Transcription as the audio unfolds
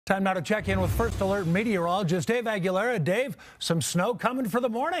Time now to check in with First Alert meteorologist Dave Aguilera. Dave, some snow coming for the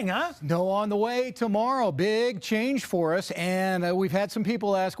morning, huh? Snow on the way tomorrow. Big change for us. And we've had some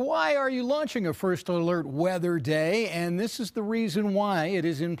people ask, why are you launching a First Alert weather day? And this is the reason why it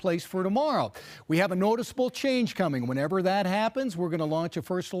is in place for tomorrow. We have a noticeable change coming. Whenever that happens, we're going to launch a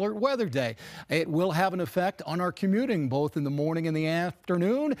First Alert weather day. It will have an effect on our commuting, both in the morning and the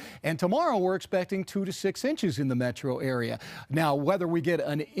afternoon. And tomorrow, we're expecting 2 to 6 inches in the metro area. Now, whether we get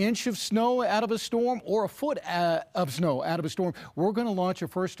an inch of snow out of a storm or a foot of snow out of a storm, we're going to launch a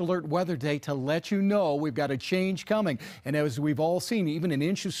First Alert weather day to let you know we've got a change coming. And as we've all seen, even an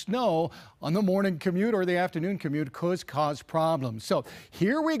inch of snow on the morning commute or the afternoon commute could cause problems. So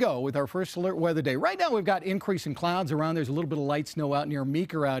here we go with our First Alert weather day. Right now we've got increasing clouds around. There's a little bit of light snow out near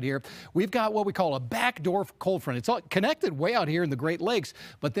Meeker out here. We've got what we call a backdoor cold front. It's all connected way out here in the Great Lakes,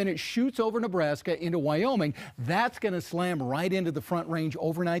 but then it shoots over Nebraska into Wyoming. That's going to slam right into the Front Range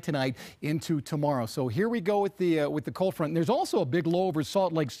overnight tonight into tomorrow. So here we go with the cold front. And there's also a big low over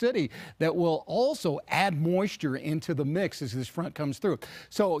Salt Lake City that will also add moisture into the mix as this front comes through.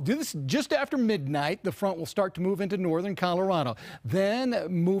 So this just after midnight, the front will start to move into northern Colorado. Then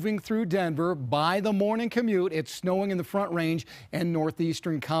moving through Denver by the morning commute, it's snowing in the Front Range and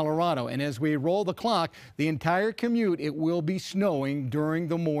northeastern Colorado. And as we roll the clock, the entire commute, it will be snowing during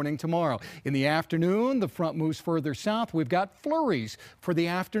the morning tomorrow. In the afternoon, the front moves further south. We've got flurries for the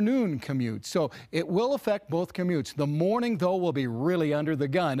afternoon commute. So it will affect both commutes. The morning, though, will be really under the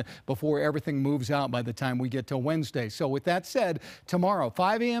gun before everything moves out by the time we get to Wednesday. So with that said, tomorrow,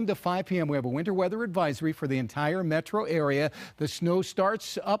 5 a.m. to 5 p.m., we have a winter weather advisory for the entire metro area. The snow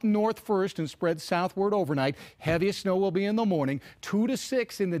starts up north first and spreads southward overnight. Heaviest snow will be in the morning, 2 to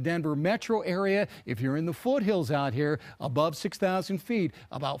 6 in the Denver metro area. If you're in the foothills out here, above 6,000 feet,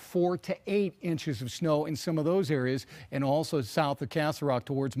 about 4 to 8 inches of snow in some of those areas, and also south of Castle Rock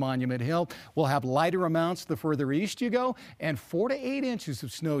towards Monument Hill. We'll have lighter amounts the further east you go, and 4 to 8 inches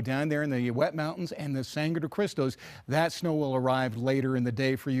of snow down there in the Wet Mountains and the Sangre de Cristos. That snow will arrive later in the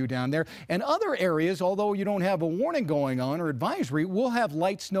day for you down there. And other areas, although you don't have a warning going on or advisory, will have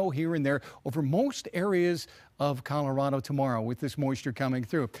light snow here and there over most areas of Colorado tomorrow with this moisture coming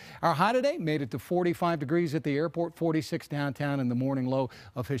through. Our high today made it to 45 degrees at the airport, 46 downtown, and the morning low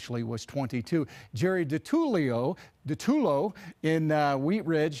officially was 22. Jerry DeTullo in Wheat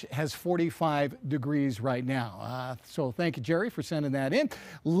Ridge has 45 degrees right now. So thank you, Jerry, for sending that in.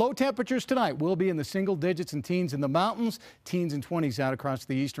 Low temperatures tonight will be in the single digits and teens in the mountains, teens and 20s out across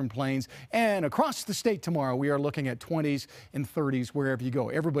the eastern plains, and across the state tomorrow we are looking at 20s and 30s wherever you go.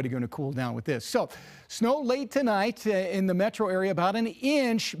 Everybody going to cool down with this. So snow late tonight in the metro area, about an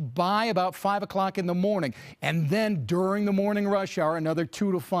inch by about 5 o'clock in the morning, and then during the morning rush hour another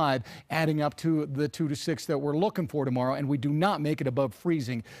 2 to 5, adding up to the 2 to 6 that we're looking for tomorrow, and we do not make it above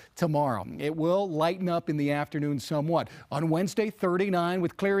freezing tomorrow. It will lighten up in the afternoon somewhat. On Wednesday, 39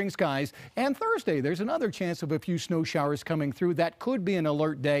 with clearing skies, and Thursday there's another chance of a few snow showers coming through. That could be an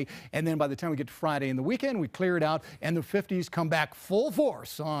alert day, and then by the time we get to Friday and the weekend, we clear it out, and the 50s come back full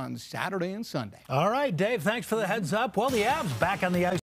force on Saturday and Sunday. All right, Dave, thanks for the heads up. Well, the Avs back on the ice